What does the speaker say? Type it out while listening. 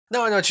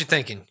Now I know what you're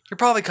thinking. You're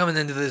probably coming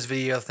into this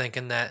video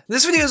thinking that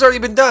this video has already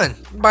been done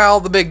by all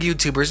the big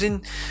YouTubers,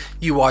 and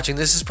you watching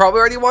this has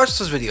probably already watched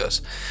those videos.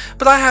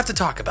 But I have to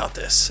talk about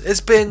this. It's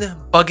been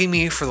bugging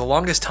me for the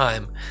longest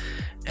time,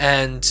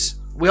 and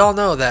we all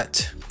know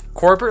that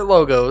corporate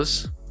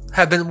logos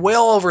have been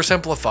well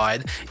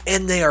oversimplified,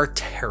 and they are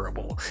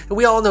terrible. And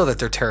we all know that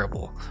they're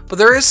terrible. But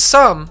there is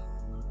some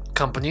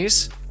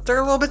companies that are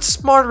a little bit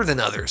smarter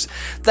than others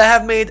that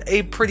have made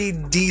a pretty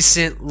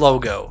decent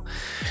logo.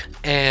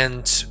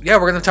 And yeah,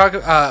 we're gonna talk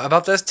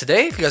about this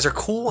today. If you guys are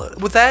cool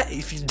with that,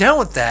 if you're down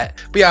with that.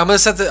 But yeah, I'm gonna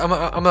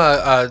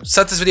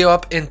set this video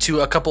up into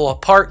a couple of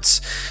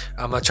parts.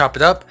 I'm gonna chop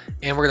it up,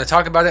 and we're gonna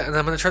talk about it. And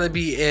I'm gonna try to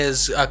be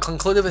as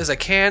conclusive as I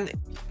can.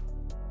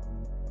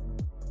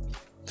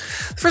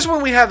 The first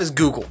one we have is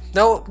Google.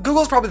 Now,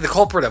 Google's probably the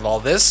culprit of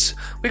all this.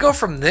 We go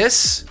from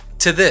this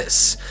to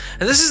this,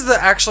 and this is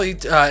actually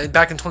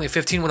back in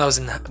 2015 when I was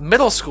in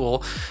middle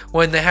school,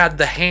 when they had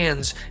the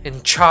hands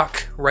in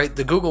chalk write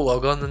the Google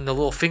logo, and then the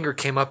little finger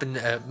came up and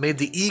made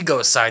the E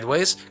go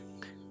sideways.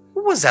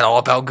 What was that all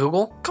about,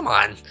 Google? Come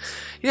on,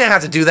 you didn't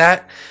have to do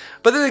that.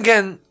 But then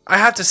again, I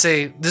have to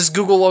say this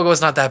Google logo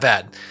is not that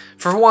bad.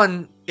 For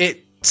one,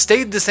 it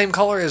stayed the same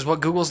color as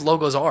what Google's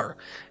logos are.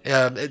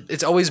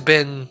 It's always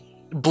been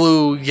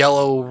blue,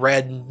 yellow,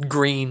 red,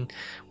 green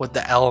with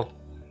the L.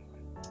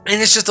 And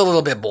it's just a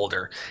little bit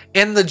bolder.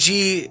 And the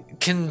G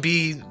can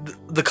be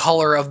the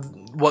color of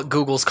what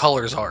Google's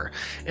colors are.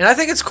 And I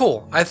think it's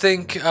cool. I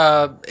think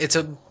it's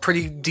a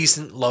pretty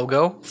decent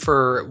logo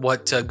for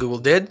what Google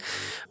did.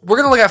 We're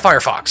going to look at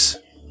Firefox.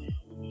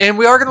 And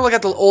we are going to look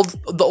at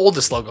the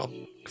oldest logo.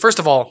 First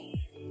of all,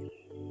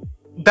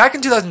 back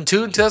in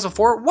 2002 and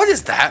 2004, what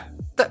is that?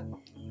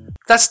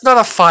 That's not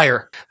a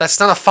fire. That's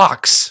not a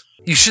fox.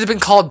 You should have been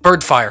called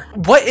Birdfire.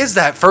 What is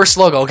that first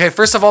logo? Okay,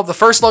 first of all, the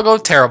first logo,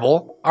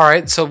 terrible. All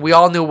right, so we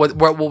all knew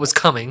what was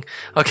coming.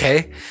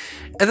 Okay,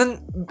 and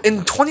then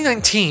in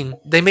 2019,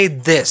 they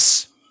made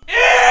this. Ew!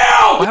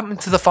 What happened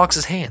to the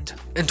fox's hand?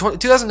 In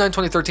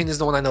 2009-2013 is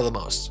the one I know the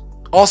most.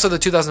 Also the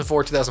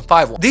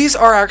 2004-2005 one. These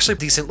are actually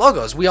decent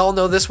logos. We all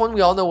know this one.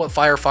 We all know what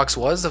Firefox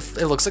was.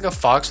 It looks like a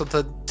fox with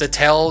the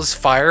tail is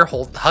fire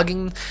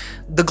hugging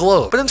the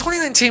globe. But in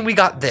 2019, we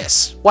got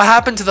this. What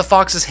happened to the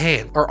fox's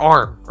hand or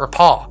arm or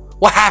paw?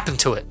 What happened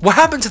to it? What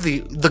happened to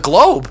the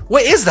globe?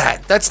 What is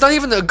that? That's not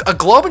even a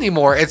globe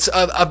anymore. It's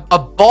a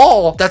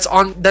ball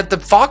that the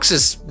fox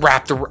is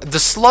wrapped around. The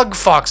slug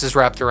fox is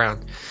wrapped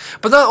around.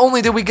 But not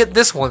only did we get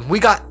this one, we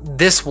got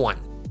this one.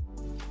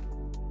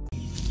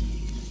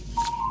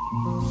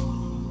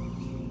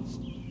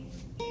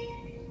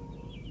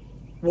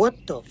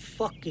 What the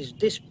fuck is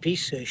this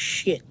piece of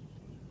shit?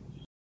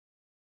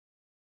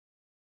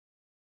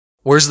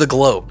 Where's the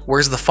globe?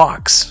 Where's the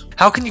fox?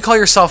 How can you call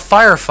yourself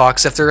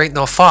Firefox if there ain't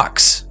no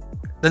fox?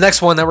 The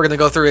next one that we're going to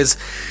go through is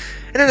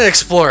Internet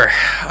Explorer.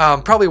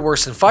 Probably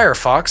worse than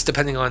Firefox,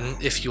 depending on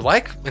if you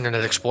like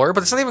Internet Explorer,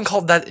 but it's not even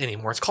called that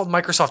anymore. It's called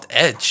Microsoft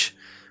Edge.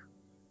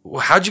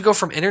 How'd you go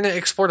from Internet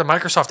Explorer to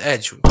Microsoft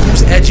Edge?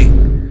 Who's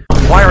edging?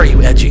 Why are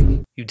you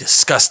edging? You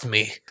disgust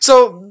me.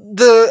 So,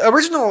 the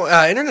original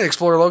Internet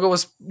Explorer logo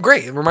was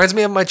great. It reminds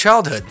me of my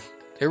childhood.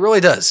 It really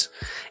does.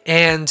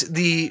 And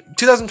the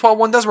 2012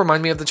 one does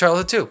remind me of the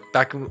childhood too,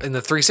 back in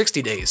the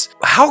 360 days.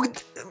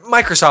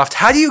 Microsoft,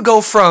 how do you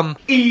go from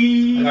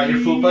I got your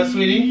food bus,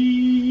 sweetie.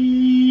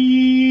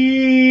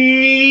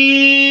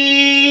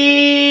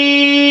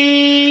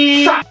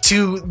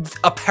 to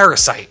a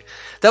parasite?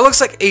 That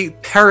looks like a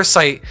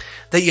parasite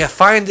that you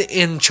find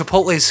in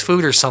Chipotle's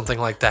food or something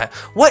like that.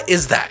 What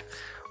is that?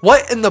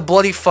 What in the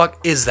bloody fuck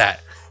is that?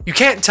 You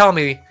can't tell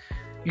me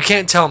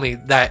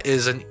that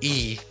is an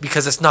E,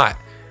 because it's not.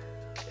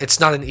 It's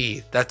not an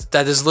E.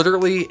 That is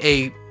literally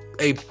a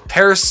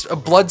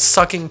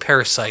blood-sucking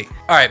parasite.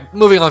 All right,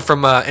 moving on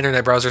from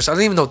internet browsers. I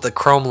don't even know what the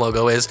Chrome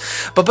logo is,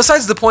 but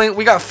besides the point,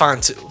 we got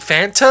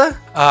Fanta.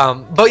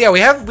 But yeah, we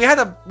had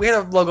a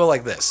logo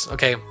like this,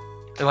 okay,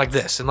 and like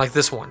this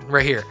one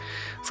right here,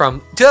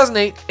 from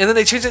 2008, and then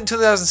they changed it in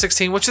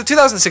 2016, which the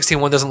 2016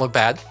 one doesn't look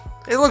bad.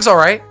 It looks all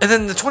right, and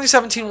then the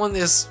 2017 one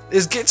is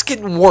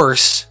getting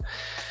worse.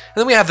 And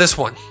then we have this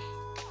one.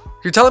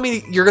 You're telling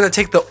me you're gonna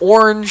take the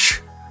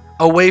orange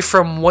away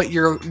from what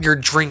your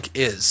drink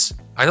is.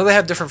 I know they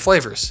have different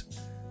flavors,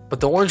 but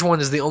the orange one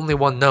is the only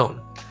one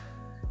known.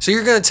 So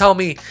you're gonna tell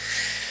me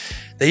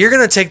that you're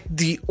gonna take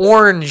the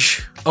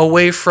orange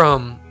away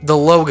from the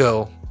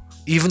logo,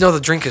 even though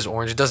the drink is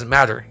orange. It doesn't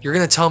matter. You're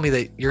gonna tell me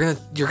that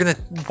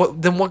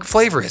what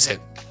flavor is it?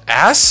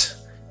 Ass?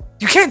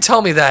 You can't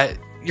tell me that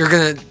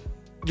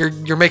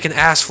you're making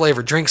ass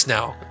flavored drinks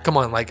now. Come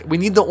on, like, we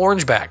need the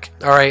orange back.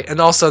 All right, and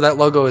also that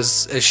logo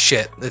is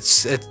shit.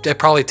 It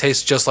probably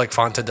tastes just like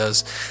Fanta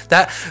does.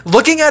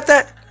 Looking at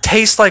that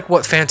tastes like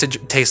what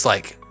Fanta tastes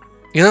like.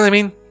 You know what I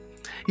mean?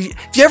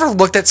 If you ever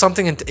looked at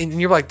something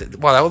and you're like,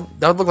 wow,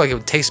 that would look like it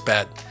would taste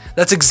bad.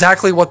 That's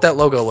exactly what that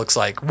logo looks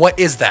like. What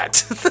is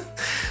that?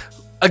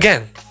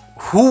 Again,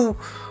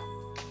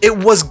 it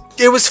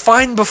was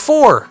fine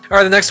before. All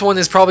right, the next one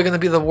is probably going to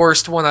be the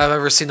worst one I've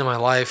ever seen in my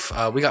life.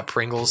 We got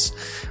Pringles.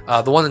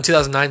 The one in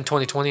 2009,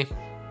 2020.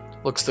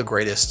 looks the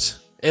greatest.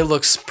 It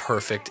looks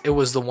perfect. It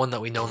was the one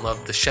that we know and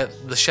love, the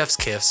chef's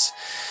kiss.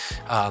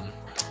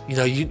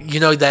 You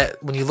know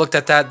that when you looked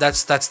at that,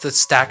 that's the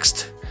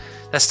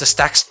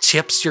stacks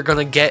chips you're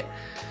gonna get.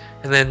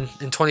 And then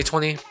in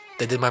 2020,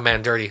 they did my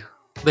man dirty.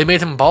 They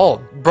made him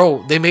bald,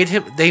 bro. They made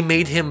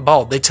him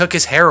bald. They took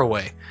his hair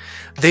away.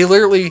 They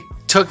literally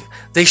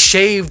they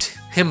shaved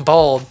him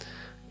bald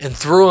and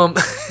threw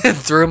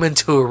him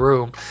into a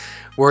room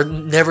where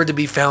never to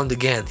be found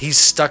again. He's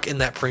stuck in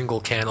that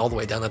Pringle can all the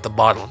way down at the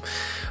bottom.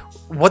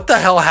 What the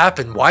hell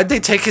happened? Why'd they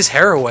take his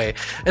hair away?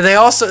 And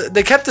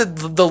they kept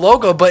the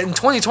logo, but in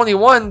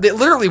 2021,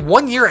 literally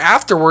 1 year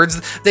afterwards,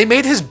 they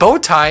made his bow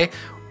tie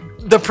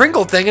the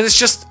Pringle thing, and it's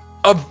just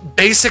a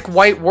basic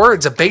white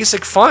words, a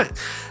basic font.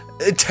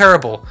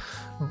 Terrible.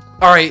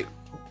 All right,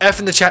 F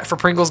in the chat for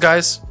Pringles,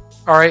 guys.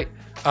 All right,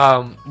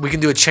 we can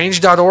do a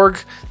change.org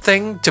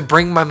thing to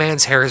bring my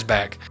man's hairs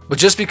back. But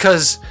just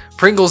because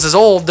Pringles is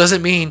old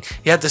doesn't mean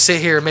you have to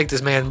sit here and make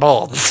this man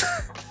bald.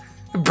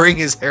 Bring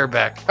his hair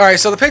back. All right,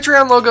 so the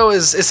Patreon logo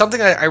is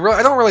something I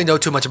don't really know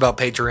too much about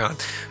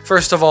Patreon.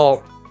 First of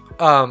all,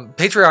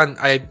 Patreon,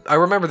 I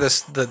remember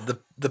this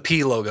the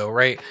P logo,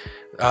 right?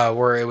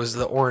 Where it was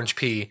the orange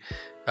P,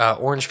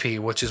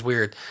 which is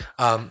weird.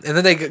 And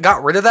then they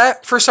got rid of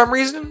that for some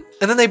reason,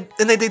 and then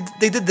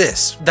they did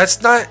this.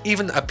 That's not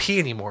even a P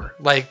anymore.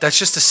 Like, that's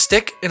just a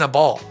stick and a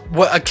ball.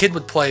 What a kid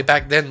would play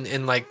back then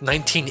in like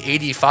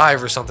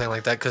 1985 or something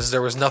like that, because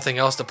there was nothing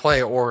else to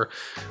play, or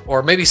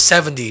maybe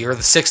 70 or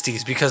the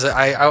 60s, because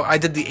I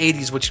did the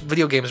 80s, which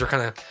video games were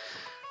kind of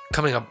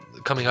coming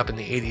up in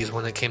the 80s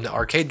when it came to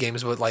arcade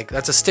games. But like,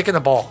 that's a stick and a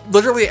ball.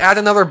 Literally add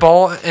another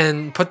ball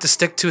and put the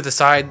stick to the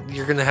side,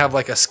 you're gonna have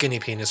like a skinny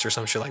penis or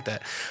some shit like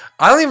that.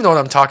 I don't even know what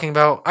I'm talking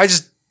about.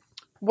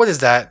 What is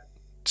that?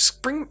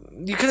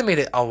 You could have made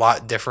it a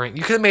lot different.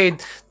 You could have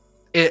made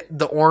it,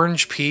 the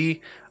orange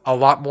P, a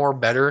lot more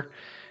better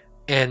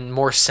and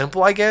more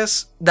simple, I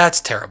guess.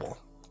 That's terrible.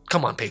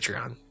 Come on,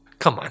 Patreon.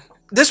 Come on.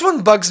 This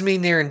one bugs me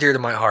near and dear to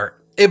my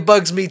heart. It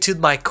bugs me to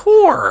my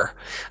core.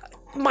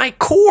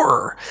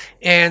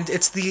 And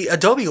it's the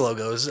Adobe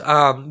logos.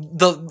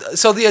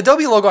 So the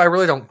Adobe logo I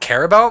really don't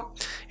care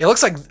about. It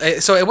looks like,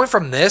 so it went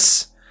from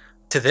this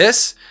to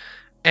this,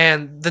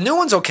 and the new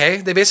one's okay.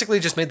 They basically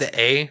just made the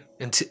A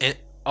into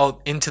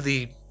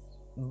the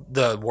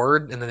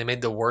word, and then they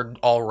made the word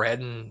all red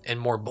and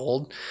more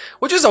bold,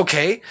 which is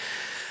okay.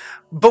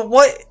 But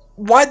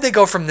why'd they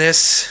go from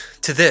this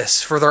to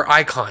this for their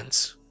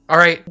icons? All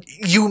right,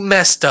 you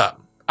messed up.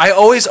 I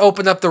always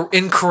open up the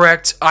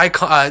incorrect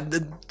icon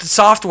the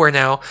software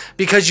now,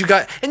 because you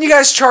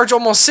guys charge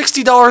almost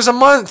 $60 a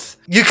month.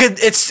 You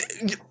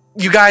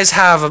guys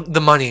have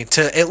the money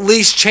to at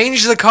least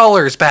change the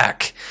colors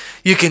back.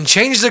 You can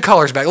change the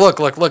colors back.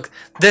 Look.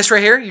 This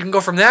right here, you can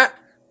go from that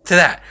to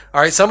that.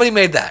 All right, somebody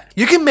made that.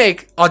 You can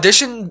make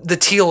Audition the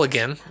teal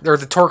again, or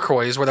the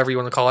turquoise, whatever you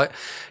want to call it.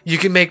 You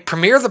can make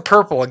Premiere the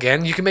purple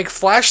again. You can make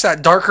Flash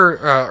that darker,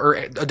 or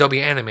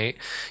Adobe Animate,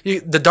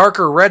 the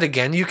darker red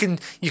again. You can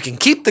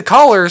keep the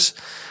colors,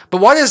 but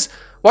why does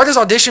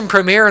Audition,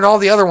 Premiere, and all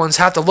the other ones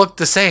have to look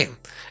the same?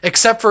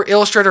 Except for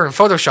Illustrator and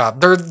Photoshop.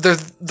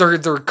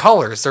 They're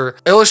colors. They're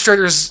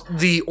Illustrator's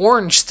the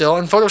orange still,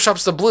 and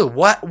Photoshop's the blue.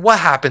 What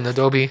happened,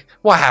 Adobe?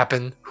 What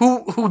happened?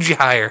 Who'd you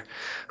hire?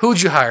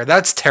 Who'd you hire?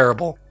 That's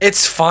terrible.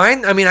 It's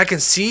fine. I mean, I can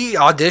see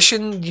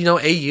Audition,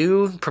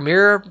 AU,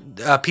 Premiere,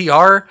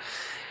 PR.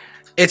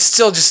 It's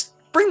still just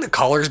bring the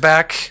colors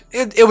back.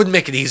 It would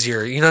make it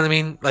easier. You know what I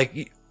mean?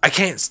 Like, I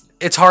can't.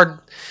 It's hard.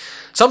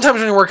 Sometimes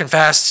when you're working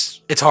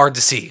fast, it's hard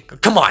to see.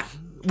 Come on.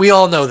 We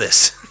all know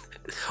this.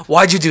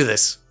 Why'd you do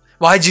this?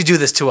 Why'd you do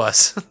this to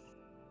us?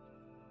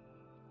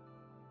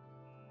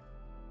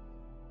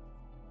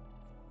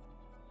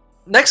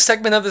 Next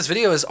segment of this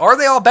video is, are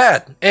they all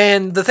bad?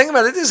 And the thing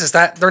about it is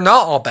that they're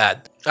not all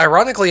bad.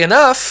 Ironically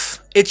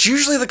enough, it's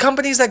usually the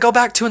companies that go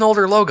back to an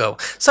older logo,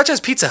 such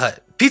as Pizza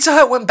Hut. Pizza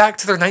Hut went back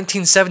to their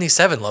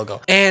 1977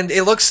 logo, and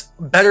it looks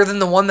better than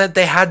the one that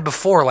they had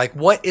before. Like,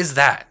 what is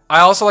that? I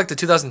also like the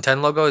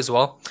 2010 logo as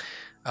well.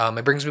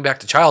 It brings me back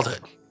to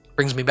childhood.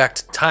 Brings me back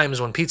to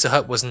times when Pizza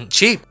Hut wasn't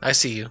cheap. I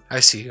see you.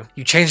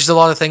 You changed a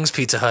lot of things,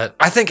 Pizza Hut.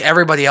 I think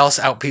everybody else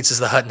out-pizzas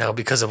the Hut now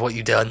because of what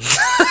you done.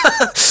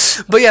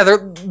 But yeah,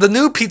 the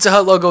new Pizza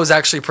Hut logo is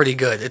actually pretty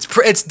good.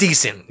 It's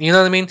decent. You know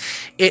what I mean?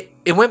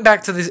 It went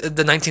back to the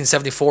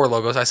 1974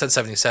 logos. I said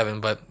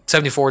 77, but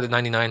 74 to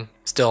 99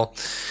 still.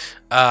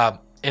 And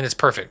it's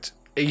perfect.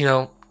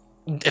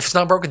 If it's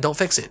not broken, don't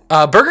fix it.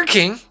 Burger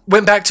King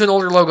went back to an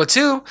older logo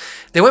too.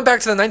 They went back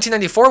to the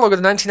 1994 logo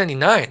to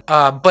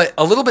 1999, but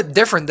a little bit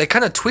different. They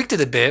kind of tweaked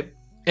it a bit,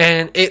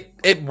 and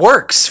it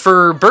works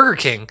for Burger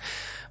King.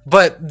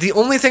 But the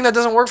only thing that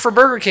doesn't work for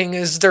Burger King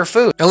is their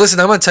food. Now listen,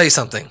 I'm going to tell you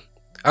something.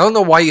 I don't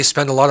know why you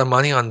spend a lot of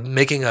money on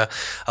making a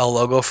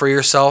logo for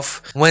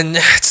yourself when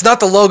it's not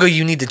the logo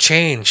you need to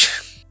change.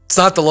 It's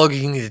not the logo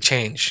you need to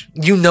change.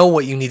 You know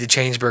what you need to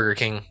change, Burger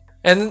King.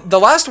 And the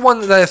last one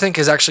that I think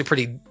is actually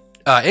pretty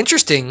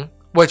interesting,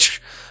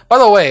 which, by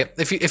the way,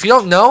 if you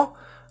don't know,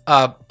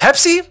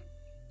 Pepsi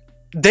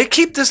They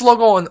keep this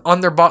logo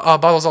on their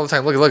bottles all the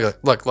time.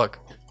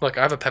 Look.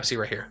 I have a Pepsi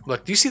right here.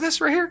 Look, do you see this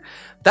right here?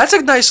 That's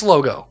a nice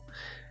logo.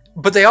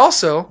 But they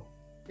also,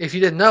 if you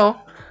didn't know,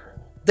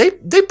 they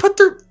put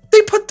their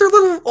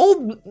little old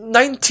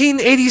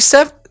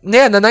 1987,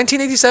 yeah, the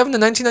 1987 to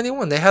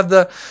 1991. They have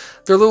their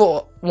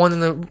little one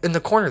in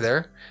the corner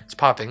there. It's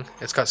popping.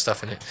 It's got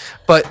stuff in it.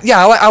 But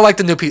yeah, I like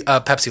the new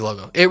Pepsi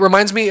logo. It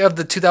reminds me of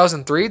the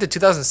 2003 to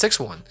 2006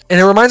 one, and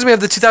it reminds me of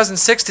the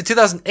 2006 to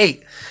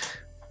 2008.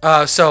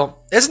 So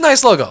it's a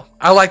nice logo.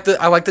 I like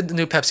the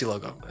new Pepsi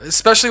logo,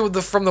 especially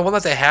with from the one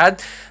that they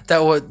had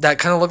that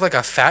kind of looked like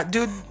a fat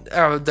dude.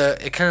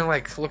 It kind of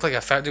like looked like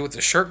a fat dude with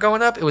the shirt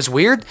going up. It was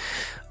weird.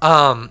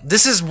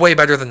 This is way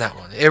better than that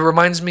one. It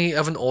reminds me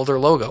of an older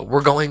logo.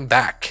 We're going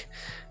back,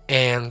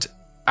 and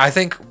I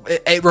think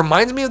it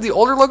reminds me of the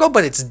older logo,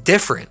 but it's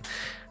different.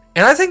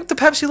 And I think the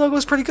Pepsi logo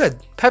is pretty good.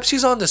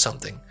 Pepsi's onto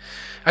something.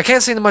 I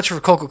can't say much for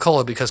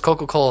Coca-Cola because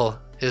Coca-Cola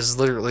is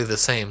literally the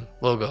same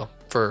logo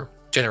for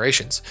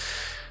generations.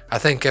 I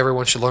think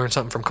everyone should learn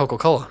something from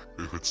Coca-Cola.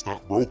 If it's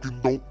not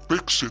broken, don't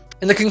fix it.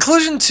 And the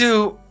conclusion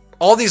to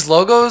all these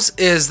logos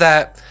is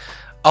that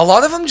a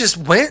lot of them just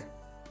went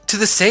to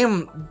the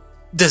same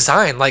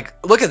design. Like,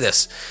 look at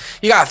this.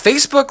 You got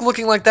Facebook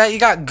looking like that. You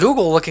got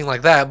Google looking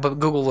like that. But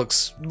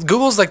Google's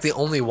like the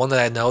only one that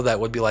I know that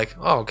would be like,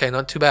 oh, okay,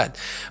 not too bad.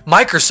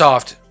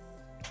 Microsoft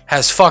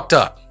has fucked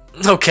up.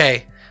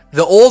 Okay,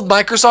 the old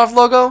Microsoft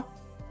logo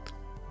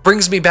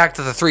brings me back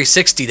to the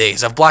 360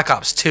 days of Black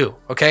Ops 2,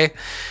 okay?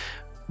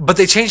 But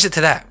they changed it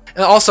to that.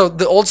 And also,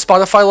 the old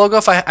Spotify logo,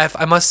 if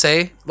I must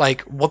say,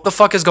 like, what the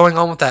fuck is going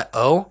on with that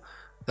O?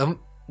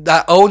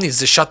 That O needs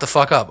to shut the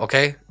fuck up,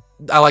 okay?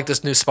 I like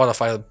this new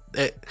Spotify.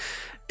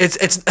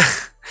 It's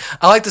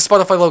I like the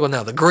Spotify logo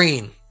now, the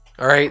green,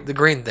 all right? The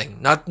green thing,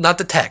 not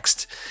the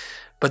text.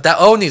 But that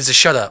O needs to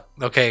shut up,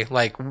 okay?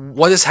 Like,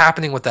 what is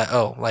happening with that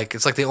O? Like,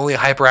 it's like the only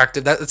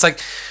hyperactive. It's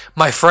like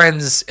my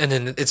friends, and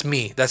then it's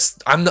me.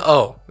 I'm the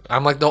O.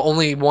 I'm like the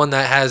only one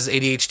that has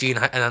ADHD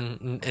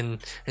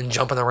and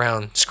jumping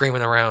around,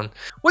 screaming around.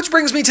 Which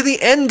brings me to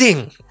the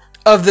ending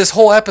of this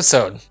whole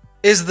episode,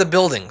 is the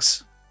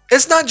buildings.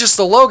 It's not just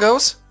the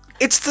logos.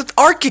 It's the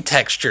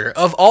architecture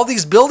of all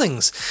these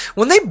buildings.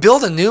 When they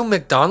build a new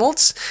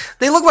McDonald's,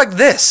 they look like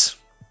this.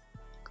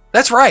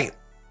 That's right.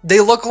 They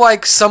look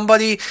like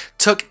somebody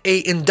took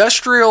a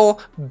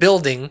industrial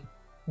building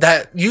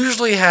that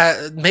usually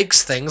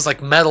makes things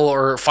like metal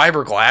or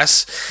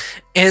fiberglass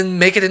and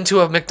make it into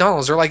a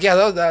McDonald's. They're like,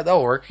 yeah,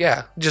 that'll work.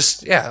 Yeah,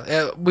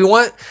 we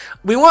want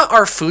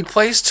our food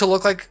place to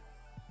look like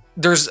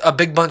there's a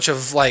big bunch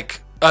of like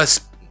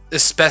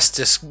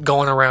asbestos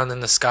going around in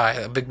the sky,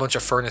 a big bunch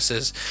of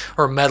furnaces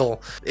or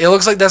metal. It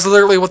looks like that's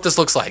literally what this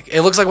looks like.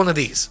 It looks like one of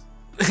these.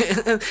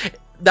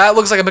 That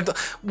looks like a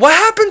McDonald's. What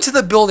happened to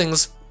the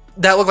buildings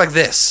that look like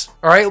this?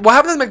 All right, what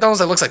happened to the McDonald's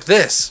that looks like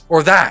this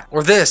or that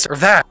or this or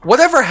that?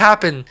 Whatever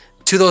happened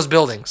to those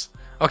buildings?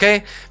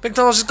 Okay,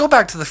 McDonald's, just go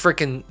back to the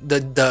freaking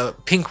the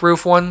pink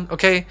roof one.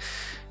 Okay,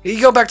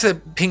 you go back to the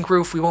pink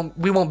roof. We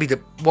won't be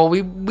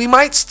we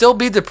might still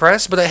be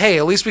depressed, but hey,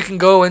 at least we can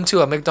go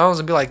into a McDonald's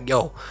and be like,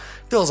 yo,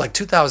 feels like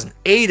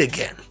 2008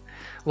 again.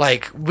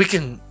 Like, we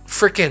can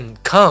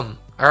freaking come.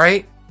 All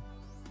right.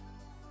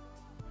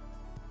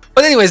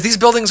 But anyways, these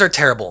buildings are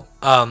terrible.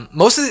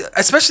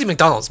 Especially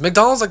McDonald's.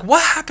 McDonald's, like,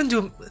 what happened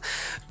to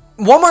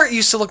Walmart?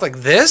 Used to look like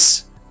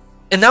this,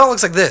 and now it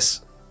looks like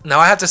this. Now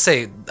I have to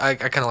say, I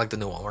kind of like the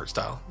new Walmart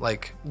style,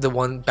 like the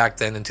one back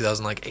then in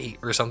 2008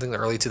 or something, the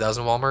early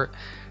 2000 Walmart.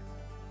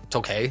 It's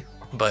okay,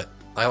 but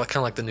I kind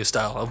of like the new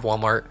style of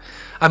Walmart.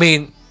 I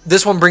mean,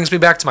 this one brings me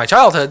back to my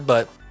childhood,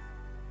 but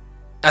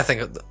I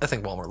think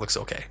Walmart looks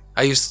okay.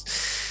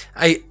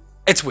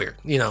 It's weird,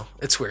 you know,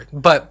 it's weird.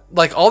 But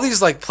like all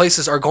these like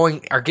places are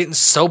getting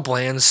so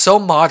bland, so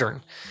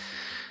modern,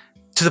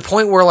 to the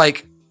point where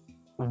like,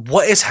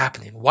 what is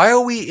happening? Why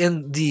are we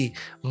in the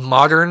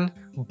modern,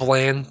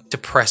 bland,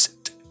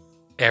 depressed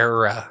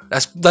era?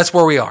 That's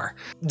where we are.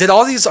 Did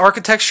all these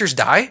architectures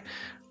die?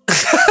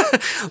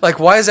 Like,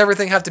 why does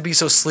everything have to be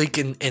so sleek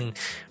and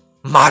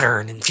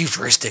modern and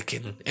futuristic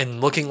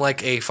and looking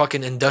like a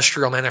fucking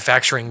industrial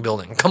manufacturing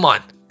building? Come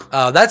on.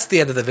 That's the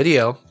end of the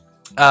video.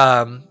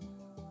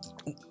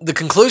 The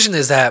conclusion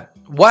is that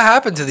what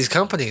happened to these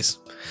companies?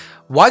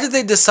 Why did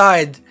they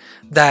decide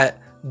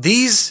that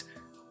these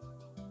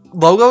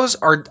logos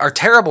are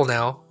terrible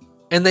now,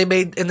 and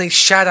they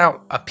shat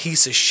out a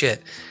piece of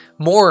shit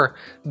more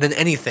than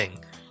anything?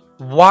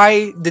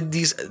 Why did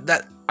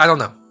I don't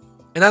know,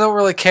 and I don't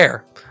really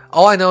care.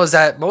 All I know is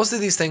that most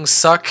of these things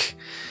suck,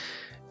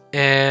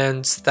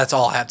 and that's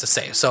all I have to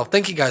say. So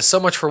thank you guys so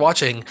much for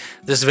watching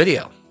this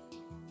video,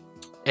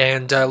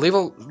 and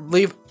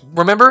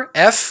remember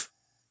F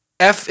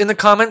in the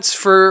comments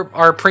for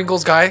our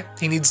Pringles guy.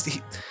 He needs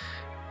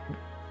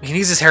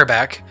his hair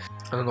back.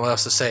 I don't know what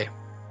else to say.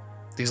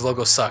 These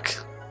logos suck.